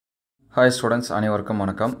Hi students, அனைவருக்கும்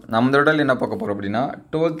வணக்கம். நம்ம தொடர்ல என்ன பார்க்க போறோம் அப்படினா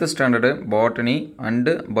 12th standard botany and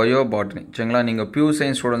biobotany. சரிங்களா, நீங்க pure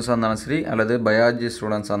science students இருந்தாலும் சரி அல்லது biology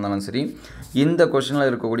students இருந்தாலும் சரி இந்த क्वेश्चनல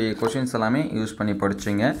இருக்கக்கூடிய क्वेश्चंस எல்லாமே யூஸ் பண்ணி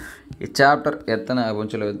படிச்சீங்க. சாப்டர் எத்தனை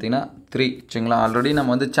அப்படினு சொல்லி பார்த்தீங்கன்னா 3. சரிங்களா, ஆல்ரெடி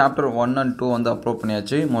நம்ம வந்து சாப்டர் 1 and 2 வந்து அப்லோட்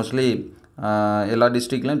பண்ணியாச்சு. மோஸ்ட்லி எல்லா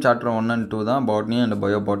டிஸ்ட்ரிக்ட்லயும் சாப்டர் 1 and 2 தான் botany and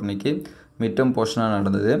biobotanyக்கு மிட்டம் போர்ஷனாக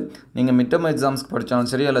நடந்தது. நீங்கள் மிட்டம் எக்ஸாம்ஸ்க்கு படித்தாலும்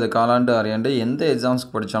சரி அல்லது காலாண்டு அரையாண்டு எந்த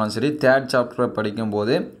எக்ஸாம்ஸ்க்கு படித்தாலும் சரி தேர்ட் சாப்டரை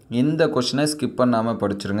படிக்கும்போது இந்த கொஷினை ஸ்கிப் பண்ணாமல்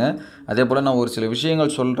படிச்சிருங்க. அதே போல் நான் ஒரு சில விஷயங்கள்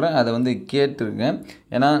சொல்கிறேன், அதை வந்து கேட்டுருக்கேன்.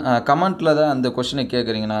 ஏன்னா கமெண்ட்டில் தான் அந்த கொஷினை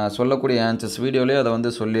கேட்குறீங்க. நான் சொல்லக்கூடிய ஆன்சர்ஸ் வீடியோலேயே அதை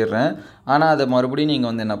வந்து சொல்லிடுறேன். ஆனால் அதை மறுபடியும்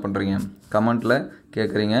நீங்கள் வந்து என்ன பண்ணுறீங்க, கமெண்ட்டில்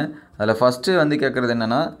கேட்குறீங்க. அதில் ஃபஸ்ட்டு வந்து கேட்குறது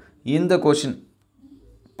என்னென்னா, இந்த கொஷின்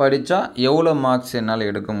படித்தா எவ்வளோ மார்க்ஸ் என்னால்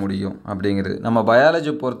எடுக்க முடியும் அப்படிங்கிறது. நம்ம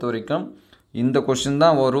பயாலஜி பொறுத்த வரைக்கும் இந்த கொஷின்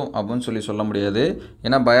தான் வரும் அப்படின்னு சொல்ல முடியாது.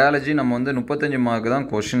 ஏன்னா பயாலஜி நம்ம வந்து 35 மார்க் தான்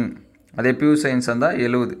கொஷின். அதே பியூர் சயின்ஸ் இருந்தால்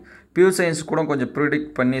 70. பியூர் சயின்ஸ் கூட கொஞ்சம்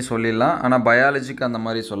ப்ரிடிக்ட் பண்ணி சொல்லிடலாம். ஆனால் பயாலஜிக்கு அந்த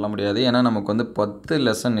மாதிரி சொல்ல முடியாது. ஏன்னா நமக்கு வந்து 10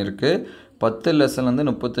 லெசன் இருக்குது. 10 லெசன் வந்து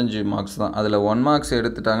 35 மார்க்ஸ் தான். அதில் 1 மார்க்ஸ்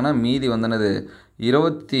எடுத்துட்டாங்கன்னா மீதி வந்தனது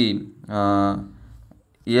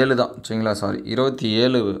 27 தான். சரிங்களா,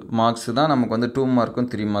 27 மார்க்ஸ் தான் நமக்கு வந்து 2 மார்க்கும்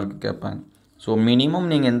 3 மார்க்கும் கேட்பாங்க. ஸோ மினிமம்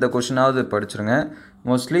நீங்கள் எந்த கொஷினாவது படிச்சுருங்க.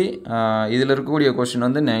 மோஸ்ட்லி இதில் இருக்கக்கூடிய கொஷின்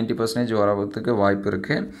வந்து 90% வரதுக்கு வாய்ப்பு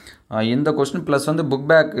இருக்குது. இந்த கொஷின் ப்ளஸ் வந்து புக்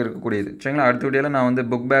பேக் இருக்கக்கூடியது. சரிங்களா, அடுத்த வீடியோவில் நான் வந்து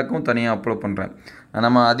புக் பேக்கும் தனியாக அப்லோட் பண்ணுறேன்.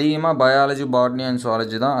 நம்ம அதிகமாக பயாலஜி, பாட்னி அண்ட்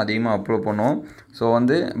ஜுவாலஜி தான் அதிகமாக அப்லோட் பண்ணுவோம். ஸோ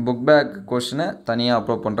வந்து புக் பேக் கொஷினை தனியாக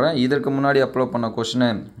அப்லோட் பண்ணுறேன். இதற்கு முன்னாடி அப்லோட் பண்ண கொஷினை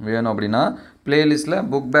வேணும் அப்படின்னா ப்ளேலிஸ்ட்டில்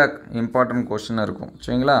புக் பேக் இம்பார்ட்டன்ட் கொஷின் இருக்கும்.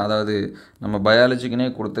 சரிங்களா, அதாவது நம்ம பயாலஜிக்குனே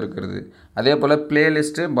கொடுத்துருக்கிறது. அதே போல்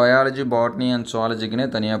ப்ளேலிஸ்ட்டு பயாலஜி, பாட்னி அண்ட் ஜுவாலஜிக்குனே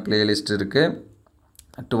தனியாக ப்ளேலிஸ்ட் இருக்குது.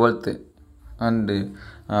 12th அண்டு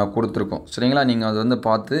கொடுத்துருக்கோம். சரிங்களா, நீங்கள் அது வந்து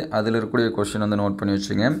பார்த்து அதில் இருக்கக்கூடிய கொஷின் வந்து நோட் பண்ணி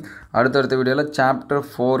வச்சுங்க. அடுத்தடுத்த வீடியோவில் சாப்டர்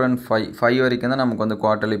 4 and 5 வரைக்கும் தான் நமக்கு வந்து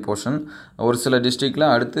குவார்ட்டர்லி போர்ஷன். ஒரு சில டிஸ்ட்ரிக்டில்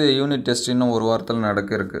அடுத்து யூனிட் டெஸ்ட் இன்னும் ஒரு வாரத்தில்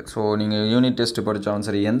நடக்க இருக்குது. ஸோ நீங்கள் யூனிட் டெஸ்ட் படித்தாலும்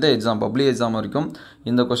சரி எந்த எக்ஸாம் பப்ளிக் எக்ஸாம் வரைக்கும்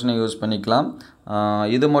இந்த கொஷினை யூஸ் பண்ணிக்கலாம்.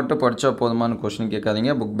 இது மட்டும் படித்தா போதுமான கொஷின்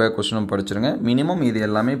கேட்காதீங்க, புக் பேக் கொஷினும் படிச்சிருங்க. மினிமம் இது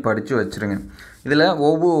எல்லாமே படித்து வச்சுருங்க. இதில்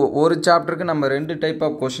ஒரு சாப்டருக்கு நம்ம 2 டைப்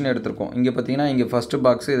ஆஃப் கொஷின் எடுத்திருக்கோம். இங்கே பார்த்தீங்கன்னா இங்கே ஃபஸ்ட்டு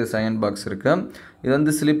பாக்ஸு, இது செகண்ட் பாக்ஸ் இருக்குது. இது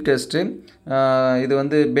வந்து ஸ்லிப் டெஸ்ட்டு, இது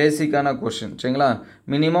வந்து பேசிக்கான கொஷின். சரிங்களா,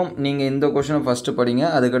 மினிமம் நீங்கள் இந்த கொஷினை ஃபஸ்ட்டு படிங்க,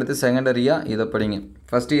 அதுக்கடுத்து செகண்டரியாக இதை படிங்க.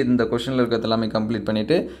 ஃபஸ்ட்டு இந்த கொஷினில் இருக்கிறது எல்லாமே கம்ப்ளீட்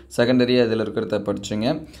பண்ணிவிட்டு செகண்டரியாக இதில் இருக்கிறத படிச்சுங்க.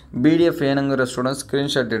 பிடிஎஃப் வேணுங்கிற ஸ்டூடெண்ட்ஸ்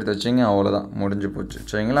ஸ்க்ரீன்ஷாட் எடுத்து வச்சிங்க, அவ்வளோதான், முடிஞ்சு போச்சு.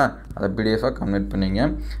 சரிங்களா, அதை பிடிஎஃபாக கன்வெர்ட் பண்ணிங்க.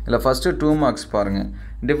 இதில் ஃபஸ்ட்டு 2 மார்க்ஸ் பாருங்கள்.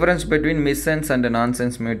 Difference between மிஸ்சென்ஸ் and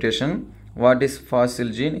nonsense mutation. What is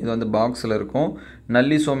Fazil gene, இது வந்து பாக்ஸில் இருக்கும்.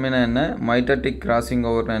 நல்லிசோமினா என்ன, மைட்டாட்டிக் கிராசிங்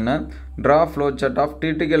ஓவர்னா என்ன, draw flow sort of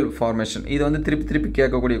டிடிகல் formation. இது வந்து திருப்பி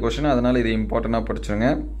கேட்கக்கூடிய கொஷின், அதனால் இது இம்பார்ட்டண்ட்டாக படிச்சுருங்க.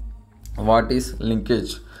 What is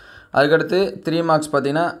linkage. அதுக்கடுத்து 3 மார்க்ஸ்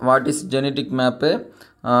பார்த்தீங்கன்னா what is genetic map,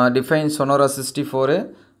 define சொனோரா 64,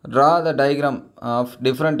 draw the diagram of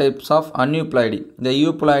different types of aneuploidy. இந்த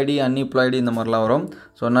யூப்ளாய்டி, அன்யூப்ளாய்டி இந்த மாதிரிலாம் வரும்.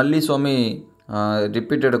 So நல்லிசோமி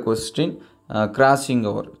repeated question, crossing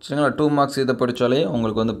over. சரிங்களா, 2 மார்க்ஸ் இதை படித்தாலே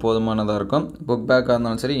உங்களுக்கு வந்து போதுமானதாக இருக்கும். புக் பேக்காக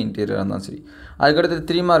இருந்தாலும் சரி, இன்டீரியராக இருந்தாலும் சரி. அதுக்கடுத்து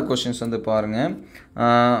 3 மார்க் கொஷின்ஸ் வந்து பாருங்கள்.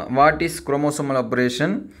 What is chromosomal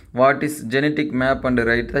operation, what is genetic map and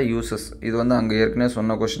right the uses. இது வந்து அங்கே ஏற்கனவே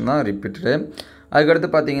சொன்ன கொஷின் தான், ரிப்பீட்டடு. அதுக்கடுத்து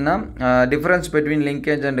பார்த்தீங்கன்னா difference between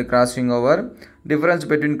linkage and crossing over, difference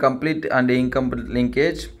between complete and incomplete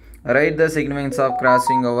linkage, right the significance of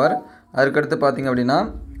crossing over. அதுக்கடுத்து பார்த்திங்க அப்படின்னா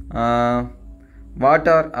வாட்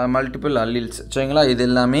ஆர் மல்டிபிள் அல்லீல்ஸ். சரிங்களா, இது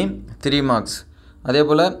எல்லாமே 3 மார்க்ஸ். அதே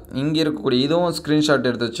போல் இங்கே இருக்கக்கூடிய இதுவும் ஸ்க்ரீன்ஷாட்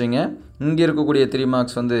எடுத்து வச்சிங்க. இங்கே இருக்கக்கூடிய 3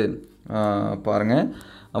 மார்க்ஸ் வந்து பாருங்கள்.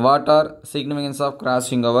 What are significance of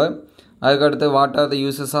crossing over, அதுக்கடுத்து what are the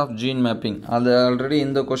uses of gene mapping. அது ஆல்ரெடி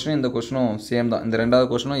இந்த கொஷினும் சேம் தான். இந்த 2வது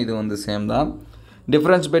கொஷினும் இது வந்து சேம் தான்.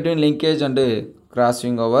 Difference between linkage and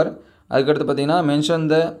crossing over. அதுக்கடுத்து பார்த்தீங்கன்னா mention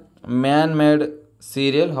the man-made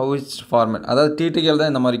serial how it's format. அதாவது டிடிகல்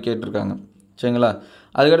தான் இந்த மாதிரி கேட்டிருக்காங்க. சரிங்களா,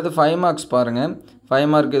 அதுக்கடுத்து 5 மார்க்ஸ் பாருங்கள். 5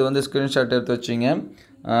 மார்க் இது வந்து ஸ்க்ரீன்ஷாட் எடுத்து வச்சிங்க.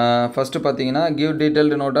 ஃபஸ்ட்டு பார்த்தீங்கன்னா give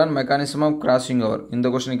detailed note on mechanism of crossing over. இந்த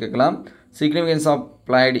கொஸ்டின் கேட்கலாம். சிக்னிஃபிகன்ஸ் ஆஃப்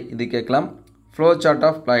பிளாய்டி இது கேட்கலாம். ஃப்ளோ சார்ட்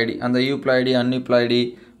ஆஃப் பிளாய்டி, அந்த யூ பிளாய்டி, அன்யூப்ளாய்டி,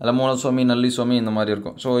 அதில் மோனோசோமி, நல்லிசோமி இந்த மாதிரி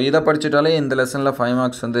இருக்கும். ஸோ இதை படிச்சுட்டாலே இந்த லெசனில் 5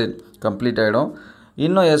 மார்க்ஸ் வந்து கம்ப்ளீட் ஆகிடும்.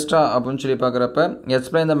 இன்னும் எக்ஸ்ட்ரா அப்படின்னு சொல்லி பார்க்குறப்ப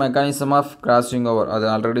explain the mechanism of crossing over, அது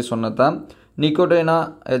ஆல்ரெடி சொன்னதான். நிக்கோட்டினா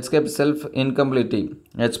escape self இன்கம்ப்ளீட்டி,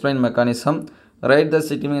 explain mechanism, right the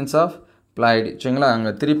significance of Floyd. சரிங்களா,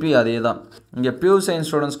 அங்கே திருப்பி அதே தான். இங்கே பியூர் சயின்ஸ்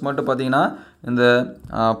ஸ்டூடெண்ட்ஸ்க்கு மட்டும் பார்த்தீங்கன்னா இந்த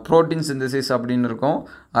ப்ரோட்டீன் சிந்தசிஸ் அப்படின்னு இருக்கும்.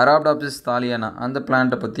 அராப்டாப்சிஸ் தாலியானா அந்த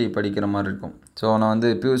பிளான்ட்டை பற்றி படிக்கிற மாதிரி இருக்கும். ஸோ நான் வந்து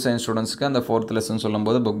பியூ சயின்ஸ் ஸ்டூடெண்ட்ஸ்க்கு அந்த 4th லெசன்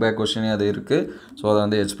சொல்லும்போது புக் பேக் கொஷினே அது இருக்குது. ஸோ அதை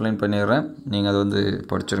வந்து எக்ஸ்பிளைன் பண்ணிடுறேன், நீங்கள் அதை வந்து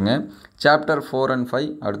படிச்சுருங்க. சாப்டர் 4 and 5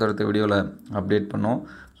 அடுத்தடுத்த வீடியோவில் அப்டேட் பண்ணோம்.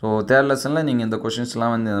 ஸோ 3rd லெசனில் நீங்கள் இந்த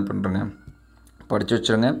கொஷின்ஸ்லாம் வந்து என்ன பண்ணுறங்க படித்து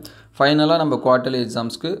வச்சுருங்க. ஃபைனலாக நம்ம குவார்ட்டர்லி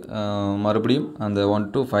எக்ஸாம்ஸ்க்கு மறுபடியும் அந்த 1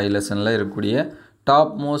 to 5 லெசனில் இருக்கக்கூடிய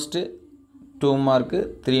top most 2 mark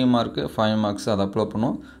 3 mark 5 marks அதை அப்லோட்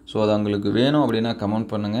பண்ணுவோம். ஸோ அது உங்களுக்கு வேணும் அப்படின்னா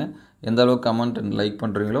கமெண்ட் பண்ணுங்கள். எந்த அளவுக்கு கமெண்ட் அண்ட் லைக்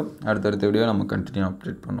பண்ணுறீங்களோ அடுத்தடுத்த வீடியோ நம்ம கண்டினியூ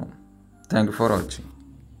அப்டேட் பண்ணுவோம். தேங்க்யூ ஃபார் வாட்சிங்.